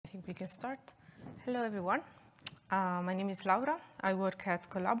think we can start. Hello, everyone. My name is Laura. I work at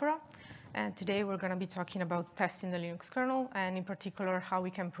Collabora. And today we're going to be talking about testing the Linux kernel, and in particular, how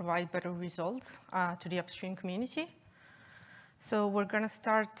we can provide better results to the upstream community. So we're going to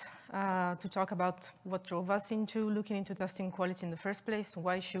start to talk about what drove us into looking into testing quality in the first place,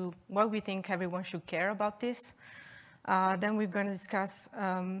 why we think everyone should care about this. Then we're going to discuss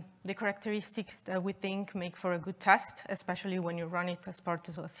the characteristics that we think make for a good test, especially when you run it as part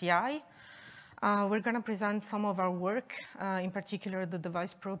of a CI. We're going to present some of our work, in particular the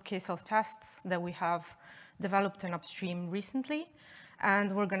device probe kselftests that we have developed in Upstream recently.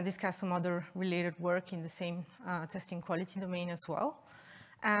 And we're going to discuss some other related work in the same testing quality domain as well.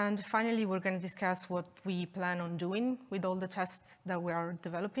 And finally, we're going to discuss what we plan on doing with all the tests that we are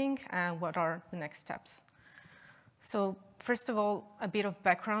developing and what are the next steps. So first of all, a bit of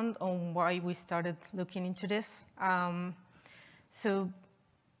background on why we started looking into this. So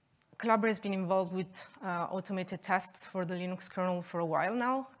Collabora has been involved with automated tests for the Linux kernel for a while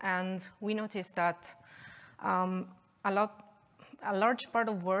now, and we noticed that a large part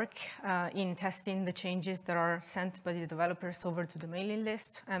of work in testing the changes that are sent by the developers over to the mailing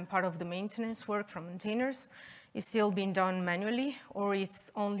list and part of the maintenance work from maintainers is still being done manually, or it's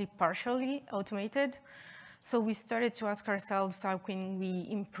only partially automated. So we started to ask ourselves, how can we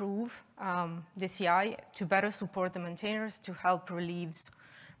improve the CI to better support the maintainers to help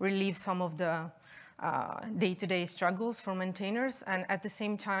relieve some of the day-to-day struggles for maintainers, and at the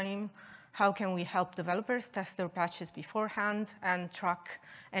same time, how can we help developers test their patches beforehand and track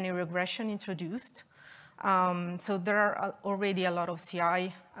any regression introduced? So there are already a lot of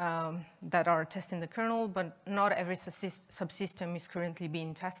CI that are testing the kernel, but not every subsystem is currently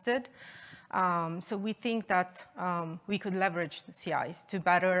being tested. So we think that we could leverage the CIs to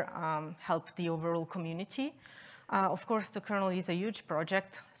better help the overall community. Of course, the kernel is a huge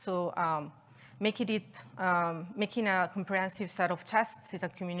project, so making a comprehensive set of tests is a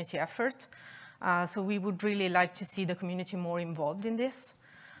community effort. So we would really like to see the community more involved in this.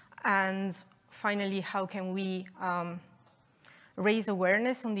 And finally, how can we raise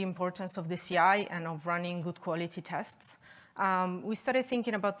awareness on the importance of the CI and of running good quality tests? We started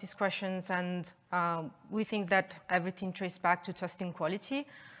thinking about these questions, and we think that everything traces back to testing quality,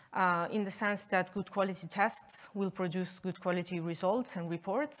 in the sense that good quality tests will produce good quality results and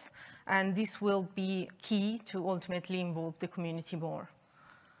reports, and this will be key to ultimately involve the community more.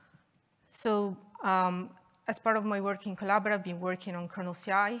 So as part of my work in Collabora, I've been working on kernel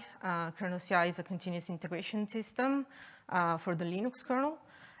CI. Kernel CI is a continuous integration system for the Linux kernel.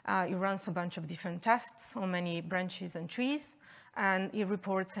 It runs a bunch of different tests on many branches and trees, and it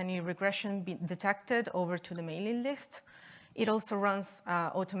reports any regression detected over to the mailing list. It also runs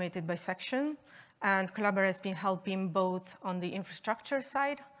automated bisection, and Collabora has been helping both on the infrastructure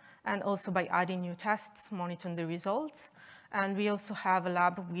side and also by adding new tests, monitoring the results. And we also have a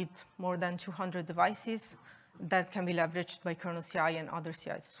lab with more than 200 devices that can be leveraged by kernel CI and other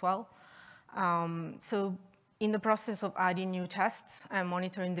CIs as well. So in the process of adding new tests and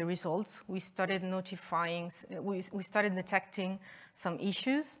monitoring the results, we started we started detecting some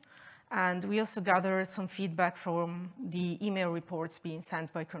issues, and we also gathered some feedback from the email reports being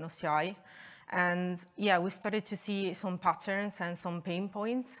sent by kernel CI. And yeah, we started to see some patterns and some pain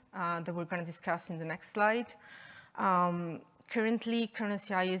points that we're going to discuss in the next slide. Currently, kernel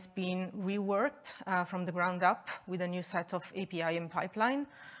CI is being reworked from the ground up with a new set of API and pipeline.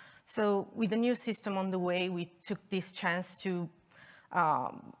 So with the new system on the way, we took this chance to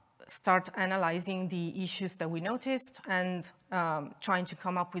start analyzing the issues that we noticed and trying to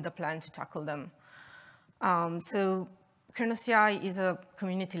come up with a plan to tackle them. So kernel CI is a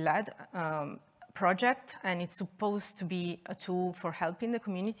community-led project, and it's supposed to be a tool for helping the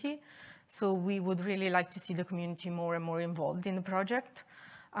community. So we would really like to see the community more and more involved in the project.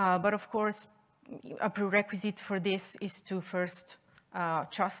 But of course, a prerequisite for this is to first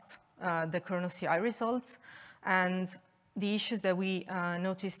trust the kernel CI results. And the issues that we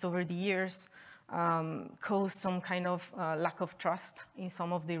noticed over the years caused some kind of lack of trust in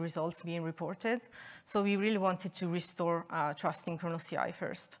some of the results being reported. So we really wanted to restore trust in kernel CI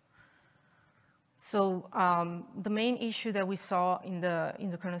first. So the main issue that we saw in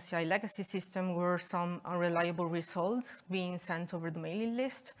the kernel CI legacy system were some unreliable results being sent over the mailing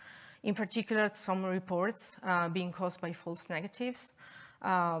list. In particular, some reports being caused by false negatives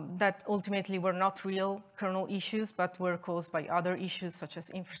that ultimately were not real kernel issues, but were caused by other issues such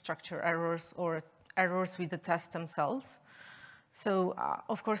as infrastructure errors or errors with the tests themselves. So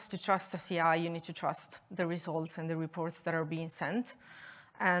of course, to trust a CI, you need to trust the results and the reports that are being sent.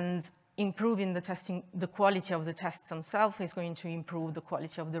 And improving the quality of the tests themselves is going to improve the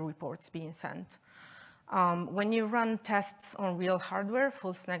quality of the reports being sent. When you run tests on real hardware,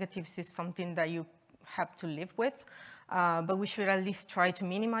 false negatives is something that you have to live with, but we should at least try to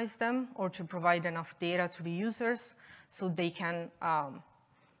minimize them or to provide enough data to the users so they can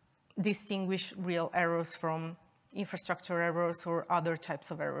distinguish real errors from infrastructure errors or other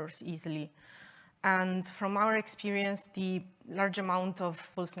types of errors easily. And from our experience, the large amount of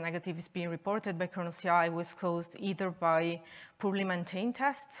false negatives being reported by kernel CI was caused either by poorly maintained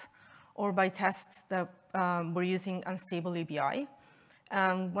tests or by tests that were using unstable ABI.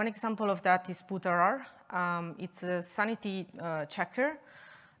 One example of that is bootrr. It's a sanity checker.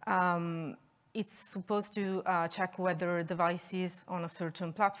 It's supposed to check whether devices on a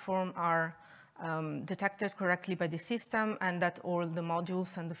certain platform are detected correctly by the system and that all the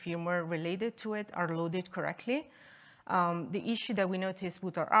modules and the firmware related to it are loaded correctly. The issue that we notice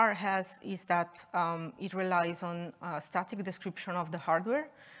bootrr has is that it relies on a static description of the hardware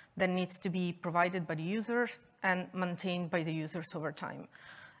that needs to be provided by the users and maintained by the users over time.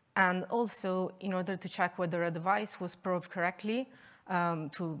 And also, in order to check whether a device was probed correctly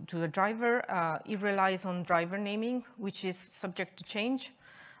to the driver, it relies on driver naming, which is subject to change.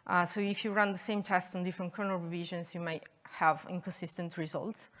 So if you run the same test on different kernel revisions, you might have inconsistent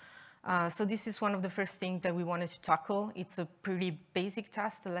results. So this is one of the first things that we wanted to tackle. It's a pretty basic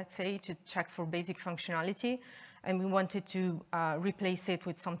test, let's say, to check for basic functionality, and we wanted to replace it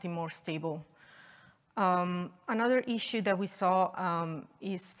with something more stable. Another issue that we saw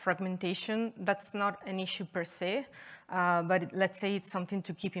is fragmentation. That's not an issue per se, but let's say it's something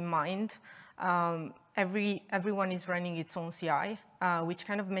to keep in mind. Everyone is running its own CI, which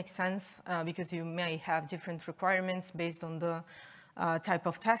kind of makes sense because you may have different requirements based on the type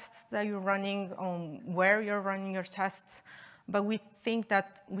of tests that you're running, on where you're running your tests. But we think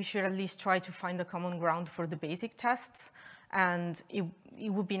that we should at least try to find a common ground for the basic tests. And it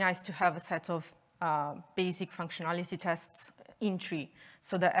would be nice to have a set of basic functionality tests in tree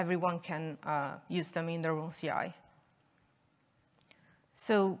so that everyone can use them in their own CI.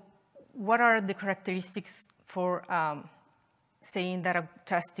 So what are the characteristics for saying that a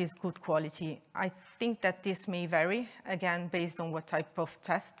test is good quality? I think that this may vary, again, based on what type of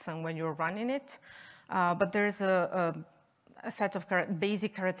tests and when you're running it. But there's a set of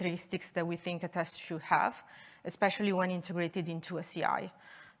basic characteristics that we think a test should have, especially when integrated into a CI.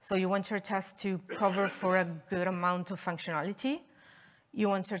 So you want your test to cover for a good amount of functionality. You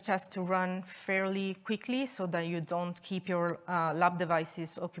want your test to run fairly quickly so that you don't keep your lab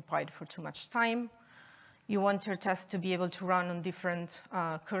devices occupied for too much time. You want your test to be able to run on different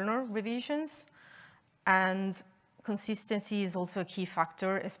kernel revisions. And consistency is also a key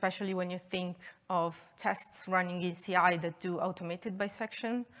factor, especially when you think of tests running in CI that do automated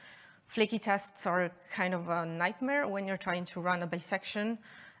bisection. Flaky tests are kind of a nightmare when you're trying to run a bisection.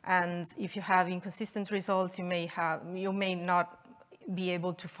 And if you have inconsistent results, you may not be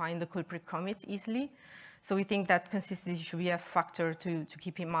able to find the culprit commit easily. So we think that consistency should be a factor to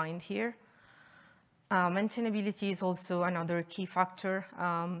keep in mind here. Maintainability is also another key factor.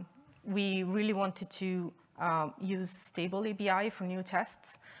 We really wanted to use stable ABI for new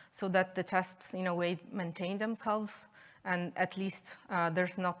tests so that the tests, in a way, maintain themselves and at least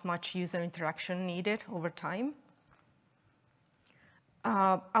there's not much user interaction needed over time.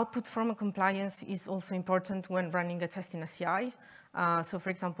 Output format compliance is also important when running a test in a CI. So for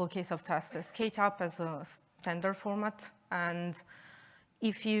example, kselftest as KTAP as a standard format. And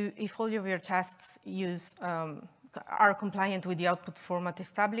if all of your tests are compliant with the output format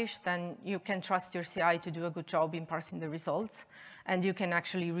established, then you can trust your CI to do a good job in parsing the results. And you can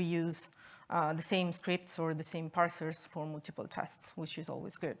actually reuse the same scripts or the same parsers for multiple tests, which is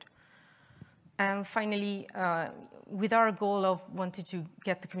always good. And finally, with our goal of wanting to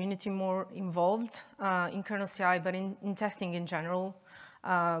get the community more involved in kernel CI, but in testing in general,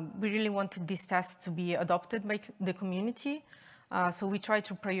 we really wanted these tests to be adopted by the community. So we try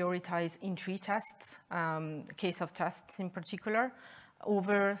to prioritize in-tree tests, kselftests in particular,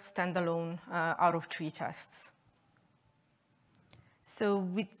 over standalone out-of-tree tests. So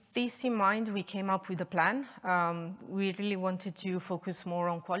with this in mind, we came up with a plan. We really wanted to focus more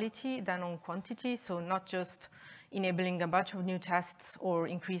on quality than on quantity, so not just enabling a bunch of new tests or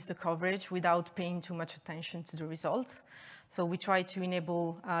increase the coverage without paying too much attention to the results. So we try to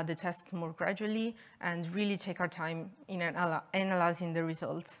enable the tests more gradually and really take our time in analyzing the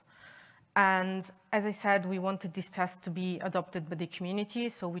results. And as I said, we wanted this test to be adopted by the community,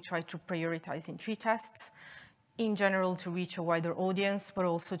 so we try to prioritize in-tree tests in general to reach a wider audience, but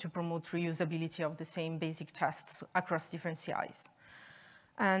also to promote reusability of the same basic tests across different CIs.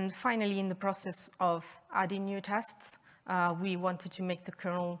 And finally, in the process of adding new tests, we wanted to make the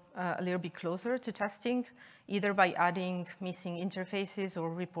kernel a little bit closer to testing, either by adding missing interfaces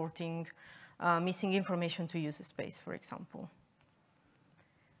or reporting missing information to user space, for example.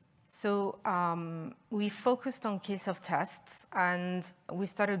 So we focused on kselftests, and we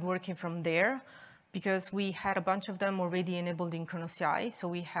started working from there because we had a bunch of them already enabled in kernel CI, so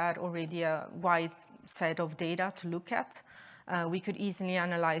we had already a wide set of data to look at. We could easily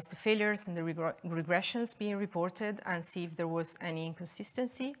analyze the failures and the regressions being reported and see if there was any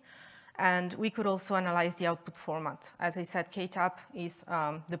inconsistency. And we could also analyze the output format. As I said, KTAP is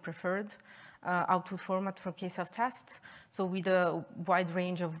the preferred output format for kselftests. So with a wide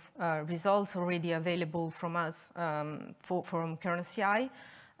range of results already available from us from kernel CI,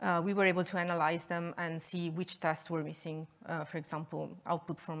 we were able to analyze them and see which tests were missing, for example,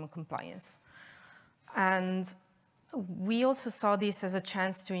 output format compliance. And we also saw this as a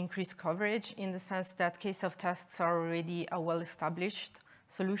chance to increase coverage in the sense that kselftests are already a well-established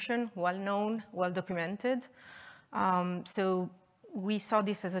solution, well-known, well-documented. So we saw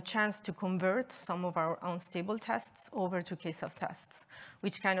this as a chance to convert some of our unstable tests over to kselftests,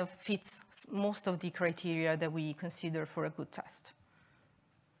 which kind of fits most of the criteria that we consider for a good test.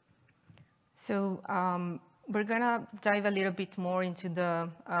 So we're going to dive a little bit more into the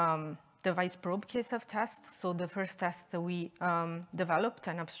device probe kselftests. So the first test that we developed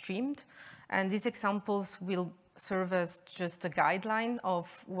and upstreamed. And these examples will serve as just a guideline of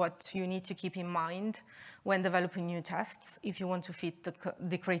what you need to keep in mind when developing new tests if you want to fit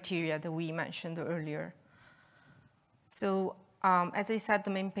the criteria that we mentioned earlier. So as I said,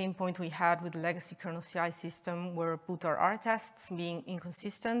 the main pain point we had with the legacy kernel CI system were bootRR tests being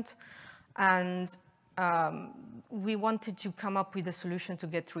inconsistent. And we wanted to come up with a solution to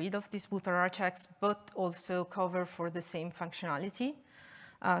get rid of these bootRR checks, but also cover for the same functionality.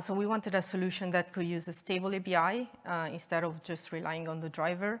 So we wanted a solution that could use a stable API instead of just relying on the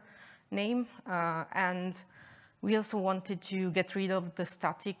driver name. And we also wanted to get rid of the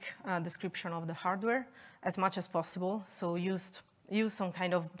static description of the hardware as much as possible. So use some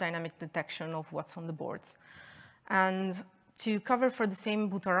kind of dynamic detection of what's on the boards. And to cover for the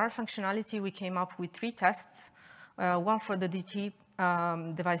same bootRR functionality, we came up with 3 tests, one for the DT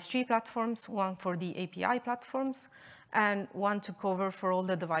device tree platforms, one for the API platforms, and one to cover for all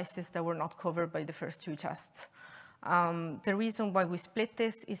the devices that were not covered by the first 2 tests. The reason why we split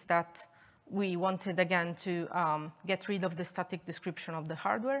this is that we wanted, again, to get rid of the static description of the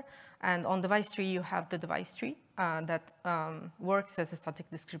hardware. And on device tree, you have the device tree that works as a static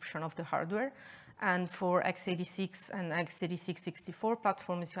description of the hardware. And for x86 and x86-64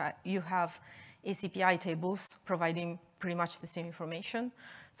 platforms, you have ACPI tables providing pretty much the same information.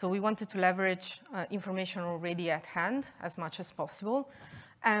 So we wanted to leverage information already at hand as much as possible.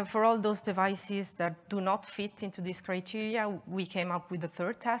 And for all those devices that do not fit into this criteria, we came up with a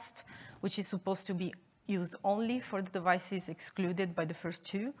 3rd test, which is supposed to be used only for the devices excluded by the first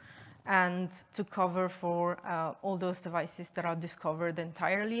 2, and to cover for all those devices that are discovered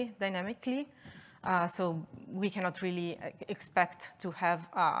entirely dynamically. So we cannot really expect to have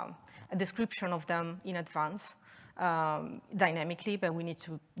a description of them in advance dynamically, but we need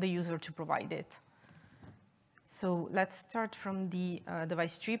the user to provide it. So let's start from the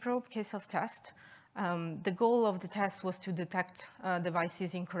device tree probe kselftest. The goal of the test was to detect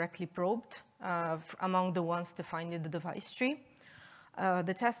devices incorrectly probed among the ones defined in the device tree.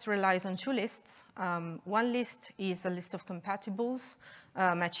 The test relies on 2 lists. One list is a list of compatibles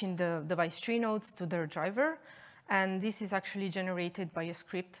matching the device tree nodes to their driver. And this is actually generated by a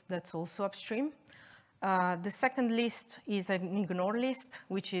script that's also upstream. The second list is an ignore list,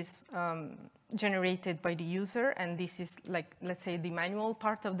 which is generated by the user. And this is, like, let's say, the manual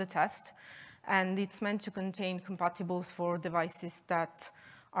part of the test. And it's meant to contain compatibles for devices that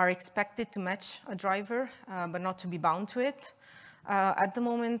are expected to match a driver, but not to be bound to it. At the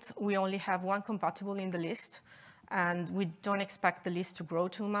moment, we only have 1 compatible in the list, and we don't expect the list to grow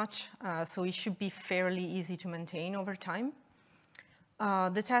too much, so it should be fairly easy to maintain over time.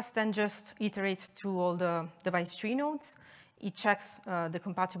 The test then just iterates through all the device tree nodes. It checks the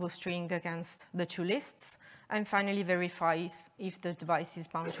compatible string against the 2 lists, and finally verifies if the device is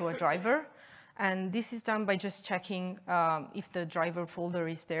bound to a driver. And this is done by just checking if the driver folder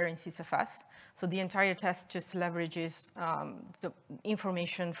is there in sysfs. So the entire test just leverages the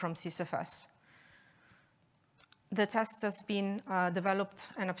information from sysfs. The test has been developed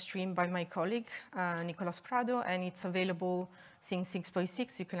and upstreamed by my colleague, Nicolas Prado, and it's available since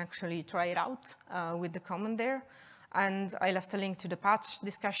 6.6. You can actually try it out with the command there. And I left a link to the patch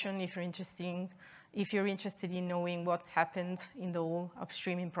discussion if you're interested if you're interested in knowing what happened in the whole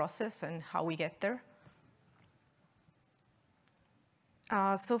upstreaming process and how we get there.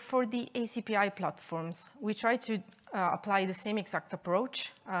 So for the ACPI platforms, we try to apply the same exact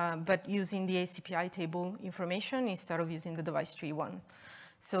approach, but using the ACPI table information instead of using the device tree one.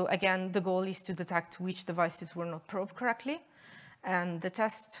 So again, the goal is to detect which devices were not probed correctly. And the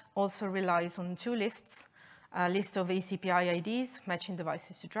test also relies on two lists, a list of ACPI IDs matching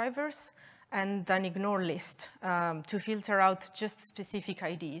devices to drivers, and an ignore list to filter out just specific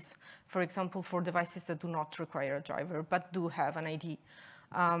IDs, for example, for devices that do not require a driver but do have an ID.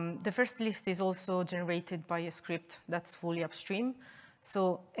 The first list is also generated by a script that's fully upstream.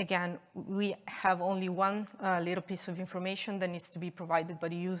 So again, we have only one little piece of information that needs to be provided by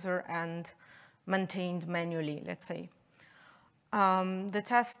the user and maintained manually, let's say. The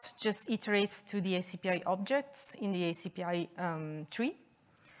test just iterates to the ACPI objects in the ACPI tree.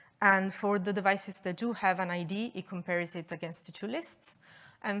 And for the devices that do have an ID, it compares it against the two lists.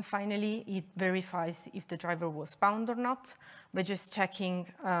 And finally, it verifies if the driver was bound or not by just checking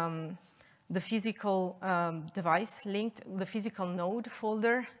the physical device linked, the physical node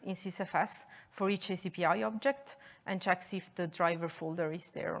folder in sysfs for each ACPI object, and checks if the driver folder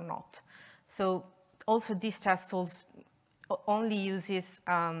is there or not. So also this test only uses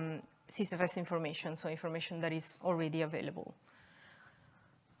sysfs information, so information that is already available.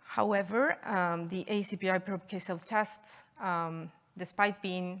 However, the ACPI probe kselftests, despite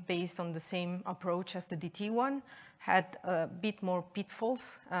being based on the same approach as the DT one, had a bit more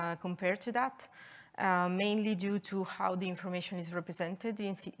pitfalls compared to that, mainly due to how the information is represented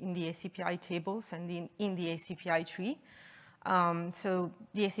in the ACPI tables and in the ACPI tree. So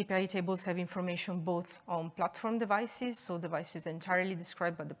the ACPI tables have information both on platform devices, so devices entirely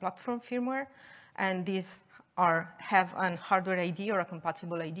described by the platform firmware, and these have a hardware ID or a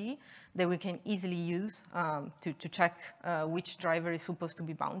compatible ID that we can easily use to check which driver is supposed to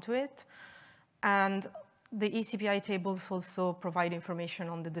be bound to it. And the ACPI tables also provide information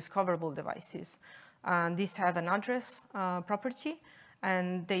on the discoverable devices. These have an address property,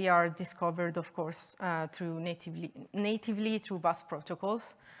 and they are discovered, of course, through natively through bus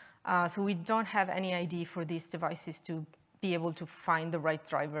protocols. So we don't have any ID for these devices to be able to find the right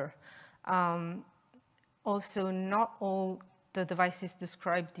driver. Also, not all the devices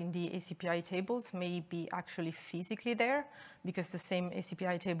described in the ACPI tables may be actually physically there, because the same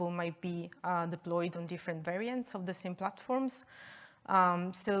ACPI table might be deployed on different variants of the same platforms.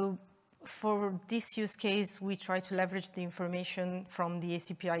 So for this use case, we try to leverage the information from the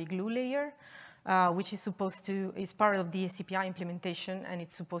ACPI glue layer, which is part of the ACPI implementation, and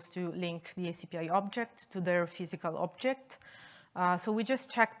it's supposed to link the ACPI object to their physical object. So we just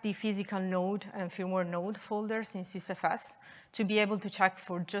check the physical node and firmware node folders in sysfs to be able to check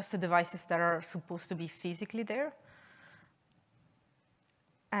for just the devices that are supposed to be physically there.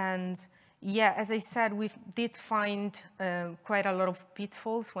 And yeah, as I said, we did find quite a lot of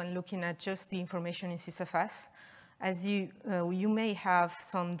pitfalls when looking at just the information in sysfs. As you may have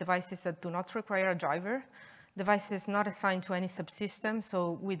some devices that do not require a driver, devices not assigned to any subsystem,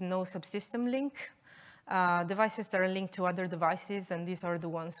 so with no subsystem link. Devices that are linked to other devices, and these are the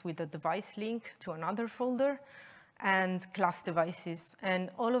ones with a device link to another folder, and class devices.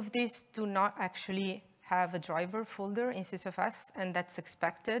 And all of these do not actually have a driver folder in sysfs, and that's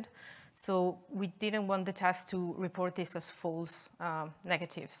expected. So we didn't want the test to report this as false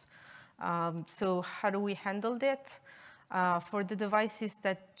negatives. So how do we handle that? For the devices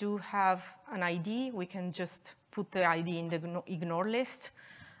that do have an ID, we can just put the ID in the ignore list.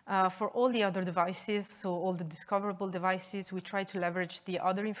 For all the other devices, so all the discoverable devices, we try to leverage the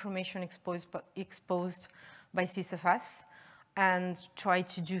other information exposed by sysfs and try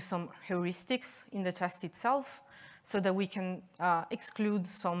to do some heuristics in the test itself so that we can exclude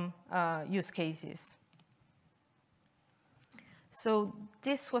some use cases. So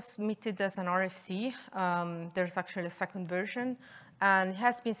this was submitted as an RFC. There's actually a second version, and it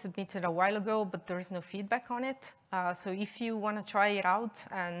has been submitted a while ago, but there is no feedback on it. So if you want to try it out,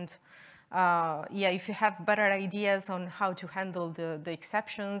 and yeah, if you have better ideas on how to handle the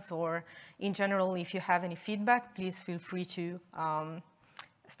exceptions, or in general, if you have any feedback, please feel free to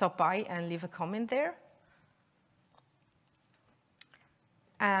stop by and leave a comment there.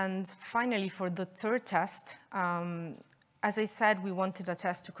 And finally, for the third test, as I said, we wanted a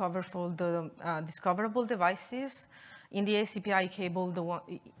test to cover for the discoverable devices. In the ACPI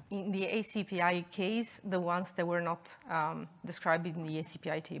case, the ones that were not described in the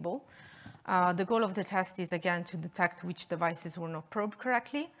ACPI table. The goal of the test is, again, to detect which devices were not probed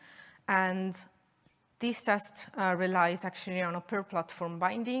correctly. And this test relies actually on a per platform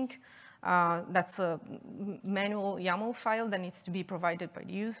binding. That's a manual YAML file that needs to be provided by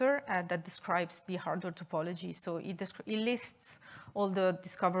the user that describes the hardware topology. So it lists all the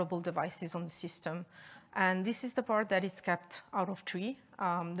discoverable devices on the system. And this is the part that is kept out of tree.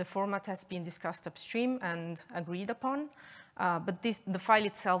 The format has been discussed upstream and agreed upon, but the file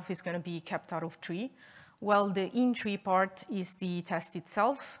itself is going to be kept out of tree. Well, the in-tree part is the test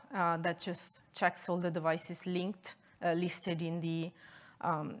itself that just checks all the devices listed in the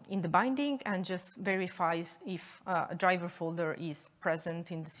binding and just verifies if a driver folder is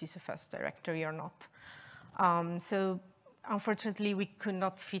present in the kselftest directory or not. So unfortunately, we could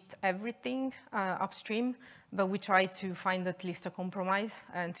not fit everything upstream, but we tried to find at least a compromise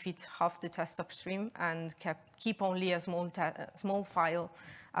and fit half the test upstream and keep only a small file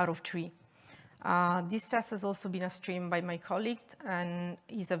out of tree. This test has also been streamed by my colleague and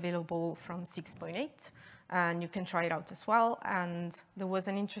is available from 6.8. And you can try it out as well. And there was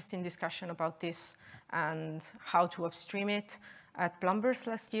an interesting discussion about this and how to upstream it at Plumbers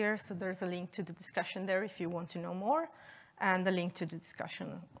last year. So there's a link to the discussion there if you want to know more, and a link to the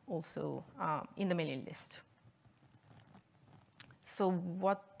discussion also in the mailing list. So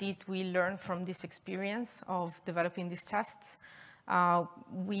what did we learn from this experience of developing these tests?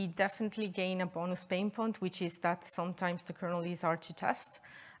 We definitely gain a bonus pain point, which is that sometimes the kernel is hard to test.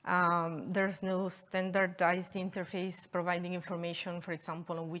 There's no standardized interface providing information, for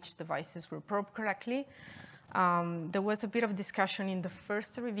example, on which devices were probed correctly. There was a bit of discussion in the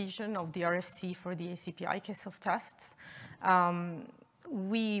first revision of the RFC for the ACPI kselftests.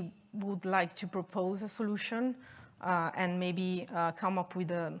 We would like to propose a solution and maybe come up with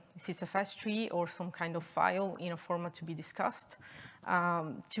a kselftest tree or some kind of file in a format to be discussed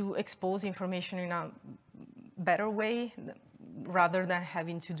to expose information in a better way rather than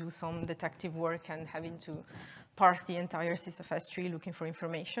having to do some detective work and having to parse the entire kselftest tree looking for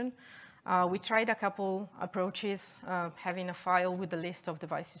information. We tried a couple approaches, having a file with a list of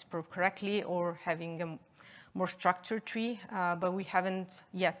devices probed correctly or having a more structured tree, but we haven't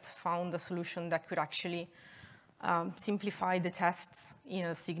yet found a solution that could actually simplify the tests in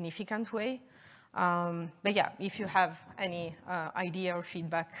a significant way. But yeah, if you have any idea or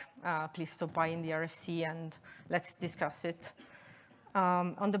feedback, please stop by in the RFC and let's discuss it.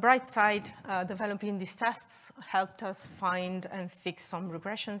 On the bright side, developing these tests helped us find and fix some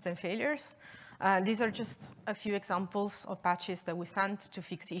regressions and failures. These are just a few examples of patches that we sent to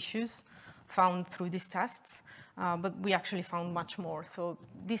fix issues found through these tests, but we actually found much more. So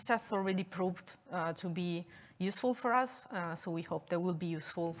these tests already proved to be useful for us, so we hope they will be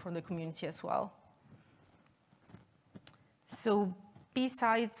useful for the community as well. So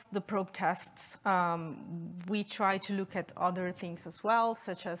besides the probe tests, we try to look at other things as well,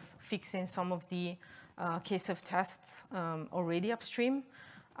 such as fixing some of the kselftests already upstream.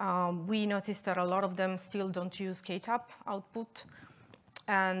 We noticed that a lot of them still don't use KTAP output,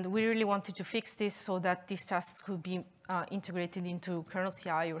 and we really wanted to fix this so that these tests could be integrated into kernel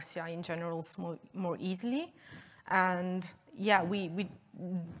CI or CI in general more easily. And yeah, we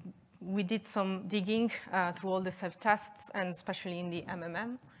did some digging through all the self-tests, and especially in the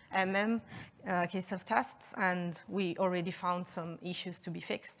kselftests, and we already found some issues to be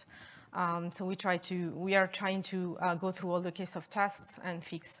fixed. So we are trying to go through all the kselftests and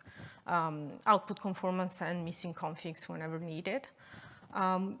fix output conformance and missing configs whenever needed.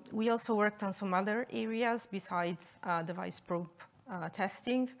 We also worked on some other areas besides device probe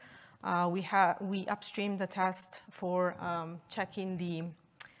testing. We upstreamed the test for checking the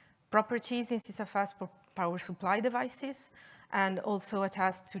properties in kselftest for power supply devices, and also a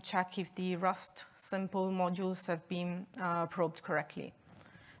test to check if the Rust simple modules have been probed correctly.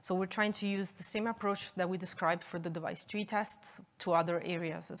 So we're trying to use the same approach that we described for the device tree tests to other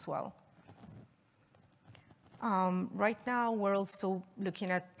areas as well. Right now, we're also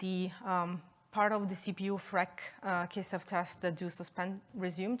looking at the part of the CPU FREC kselftest that do suspend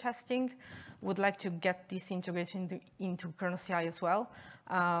resume testing. Would like to get this integrated into kernel CI as well,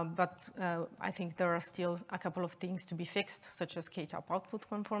 but I think there are still a couple of things to be fixed, such as KTAP output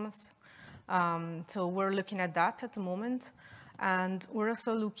conformance. So we're looking at that at the moment, and we're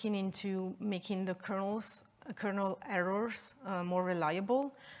also looking into making the kernel errors more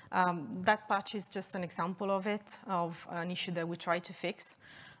reliable. That patch is just an example of it, of an issue that we try to fix.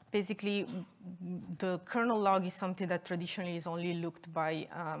 Basically, the kernel log is something that traditionally is only looked by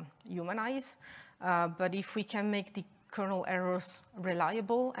human eyes, but if we can make the kernel errors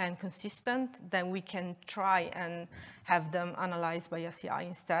reliable and consistent, then we can try and have them analyzed by a CI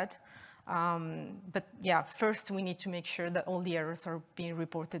instead. But yeah, first we need to make sure that all the errors are being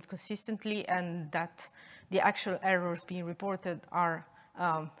reported consistently and that the actual errors being reported are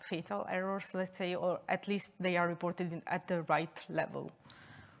fatal errors, let's say, or at least they are reported at the right level.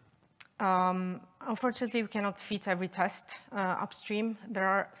 Unfortunately, we cannot fit every test upstream. There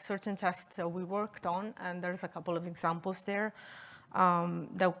are certain tests that we worked on, and there's a couple of examples there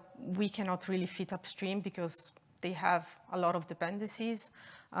that we cannot really fit upstream because they have a lot of dependencies,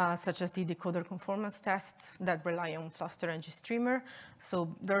 such as the decoder conformance tests that rely on Fluster and GStreamer.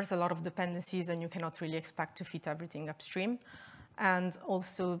 So there's a lot of dependencies, and you cannot really expect to fit everything upstream. And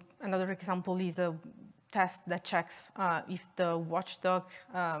also, another example is a test that checks if the watchdog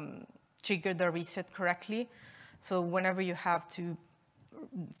triggered the reset correctly. So whenever you have to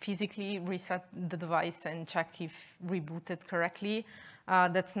physically reset the device and check if rebooted correctly,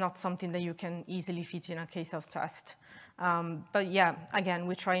 that's not something that you can easily fit in a kselftest. But yeah, again,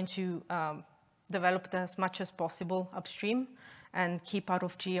 we're trying to develop it as much as possible upstream and keep out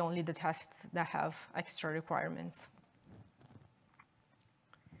of G only the tests that have extra requirements.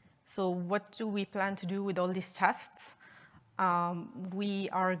 So what do we plan to do with all these tests? We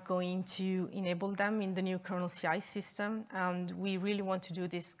are going to enable them in the new kernel CI system, and we really want to do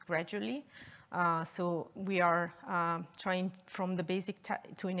this gradually. So we are trying from the basic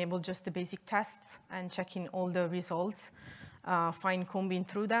to enable just the basic tests and checking all the results, fine combing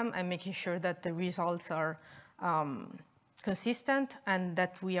through them and making sure that the results are consistent and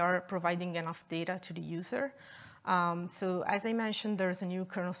that we are providing enough data to the user. So as I mentioned, there's a new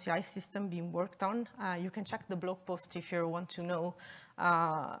kernel CI system being worked on. You can check the blog post if you want to know,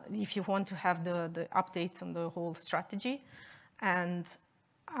 if you want to have the updates on the whole strategy. And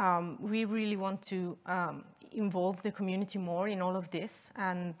we really want to involve the community more in all of this.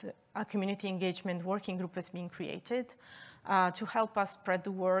 And a community engagement working group has been created to help us spread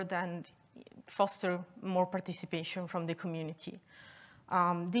the word and foster more participation from the community.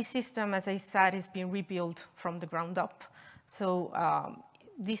 This system, as I said, is being rebuilt from the ground up. So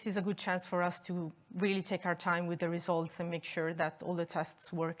this is a good chance for us to really take our time with the results and make sure that all the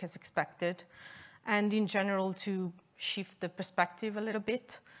tests work as expected. And in general, to shift the perspective a little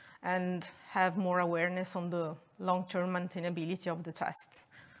bit and have more awareness on the long-term maintainability of the tests.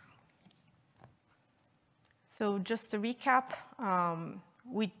 So just to recap,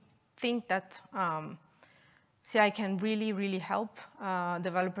 we think that CI can really help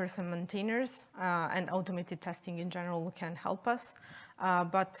developers and maintainers, and automated testing in general can help us.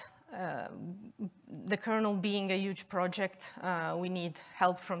 But the kernel being a huge project, we need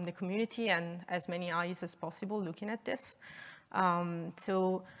help from the community and as many eyes as possible looking at this.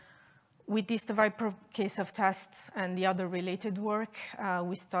 So with this device kselftests and the other related work,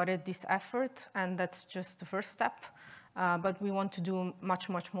 we started this effort, and that's just the first step. But we want to do much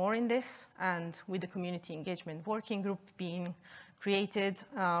more in this, and with the community engagement working group being created,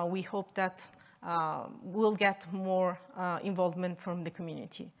 we hope that we'll get more involvement from the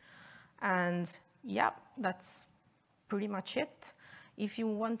community. And yeah, that's pretty much it. If you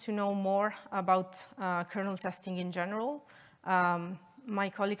want to know more about kernel testing in general, my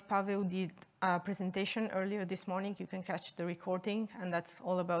colleague Pavel did a presentation earlier this morning. You can catch the recording, and that's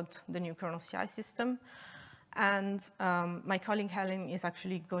all about the new kernel CI system. And my colleague Helen is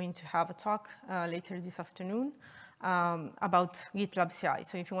actually going to have a talk later this afternoon about GitLab CI.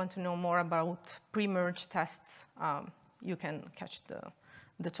 So if you want to know more about pre-merge tests, you can catch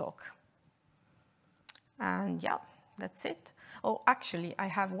the talk. And yeah, that's it. Oh, actually, I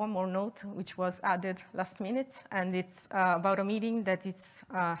have one more note, which was added last minute, and it's about a meeting that is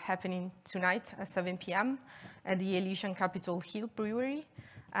happening tonight at 7 p.m. at the Elysian Capitol Hill Brewery.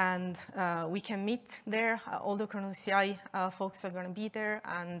 And we can meet there. All the kernel CI folks are going to be there.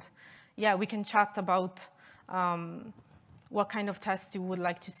 And yeah, we can chat about what kind of tests you would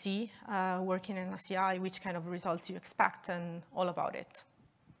like to see working in a CI, which kind of results you expect, and all about it.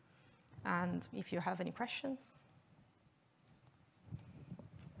 And if you have any questions.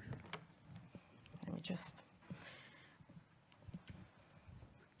 Let me just,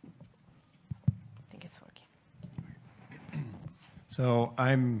 I think it's working. So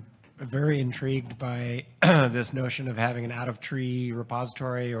I'm very intrigued by this notion of having an out-of-tree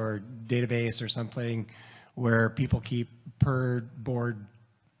repository or database or something where people keep per board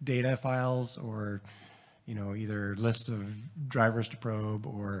data files, or either lists of drivers to probe,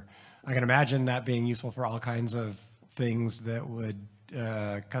 or I can imagine that being useful for all kinds of things that would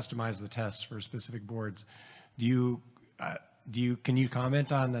customize the tests for specific boards. Can you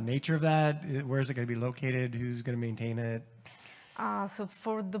comment on the nature of that? Where is it going to be located? Who's going to maintain it? So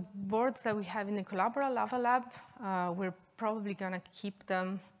for the boards that we have in the Collabora Lava Lab, we're probably going to keep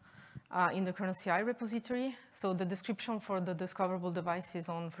them in the kernel CI repository. So the description for the discoverable devices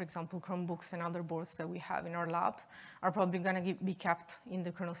on, for example, Chromebooks and other boards that we have in our lab are probably going to be kept in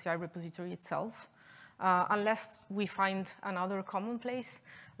the kernel CI repository itself, unless we find another common place.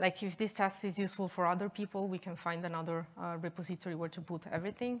 Like if this test is useful for other people, we can find another repository where to put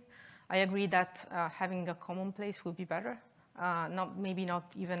everything. I agree that having a common place would be better. Maybe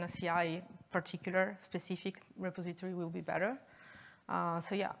not even a CI particular specific repository will be better.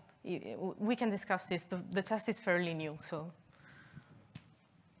 So yeah, we can discuss this. The test is fairly new, so.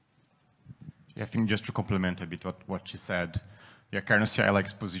 Yeah, I think just to complement a bit what she said, yeah, kernel CI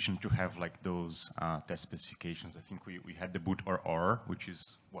likes position to have like those test specifications. I think we had the boot or, which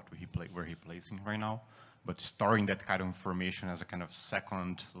is what we're replacing right now. But storing that kind of information as a kind of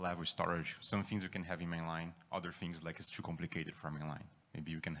second level storage. Some things you can have in mainline, other things like it's too complicated for mainline. Maybe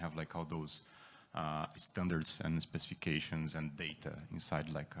you can have like all those standards and specifications and data inside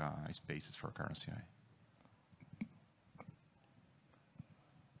like spaces for kernel CI.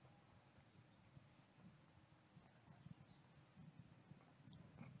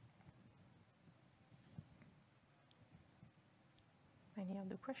 Any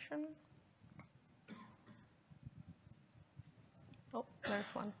other question? Oh,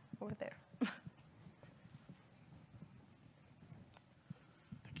 there's one over there.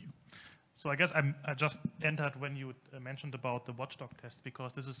 Thank you. So I guess I just entered when you mentioned about the watchdog test,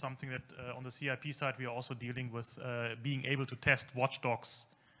 because this is something that on the CIP side we are also dealing with, being able to test watchdogs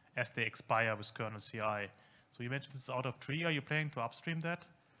as they expire with kernel CI. So you mentioned this out of tree. Are you planning to upstream that?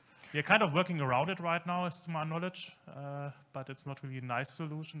 We are kind of working around it right now, as to my knowledge, but it's not really a nice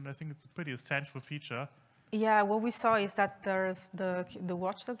solution. I think it's a pretty essential feature. Yeah, what we saw is that there's the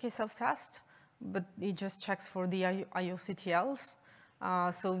watchdog kselftest, but it just checks for the IOCTLs.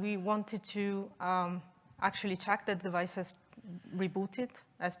 So we wanted to actually check that the device has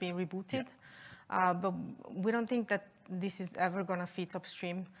being rebooted. Yeah. But we don't think that this is ever going to fit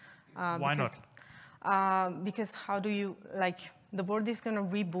upstream. Why not? Because how do you, like, the board is going to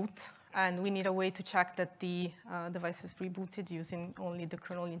reboot, and we need a way to check that the device is rebooted using only the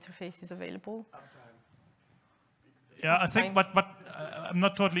kernel interface is available. Yeah, I think, but I'm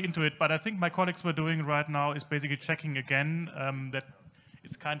not totally into it, but I think my colleagues were doing right now is basically checking again that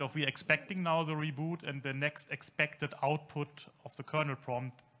it's kind of, we're expecting now the reboot, and the next expected output of the kernel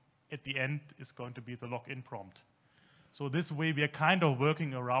prompt at the end is going to be the login prompt. So this way we are kind of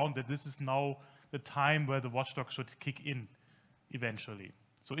working around that this is now the time where the watchdog should kick in eventually.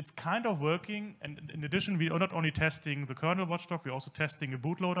 So it's kind of working, and in addition, we are not only testing the kernel watchdog, we're also testing a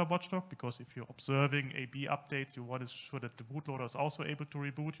bootloader watchdog, because if you're observing AB updates, you want to ensure that the bootloader is also able to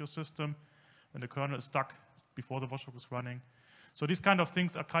reboot your system when the kernel is stuck before the watchdog is running. So these kind of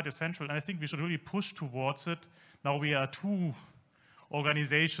things are quite essential, and I think we should really push towards it. Now we are two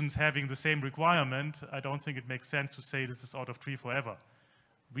organizations having the same requirement. I don't think it makes sense to say this is out of tree forever.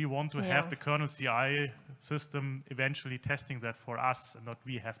 We want to have the kernel CI system eventually testing that for us, and not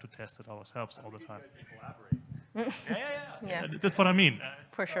we have to test it ourselves all the time. Yeah. That's what I mean.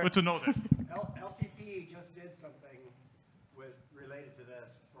 For sure. Good to know that. LTP just did something related to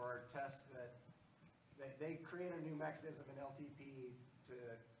this for tests that they create a new mechanism in LTP to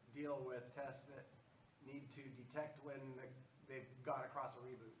deal with tests that need to detect when they've gone across a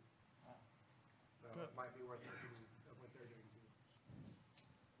reboot. So Good. It might be worth looking at what they're doing too.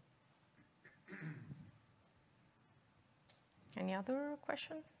 Any other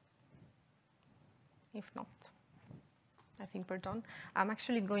question? If not, I think we're done. I'm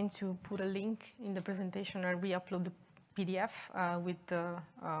actually going to put a link in the presentation and re-upload the PDF with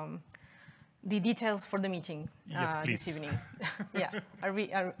the details for the meeting this evening. Yeah, I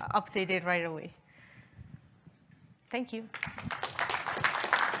update it right away. Thank you.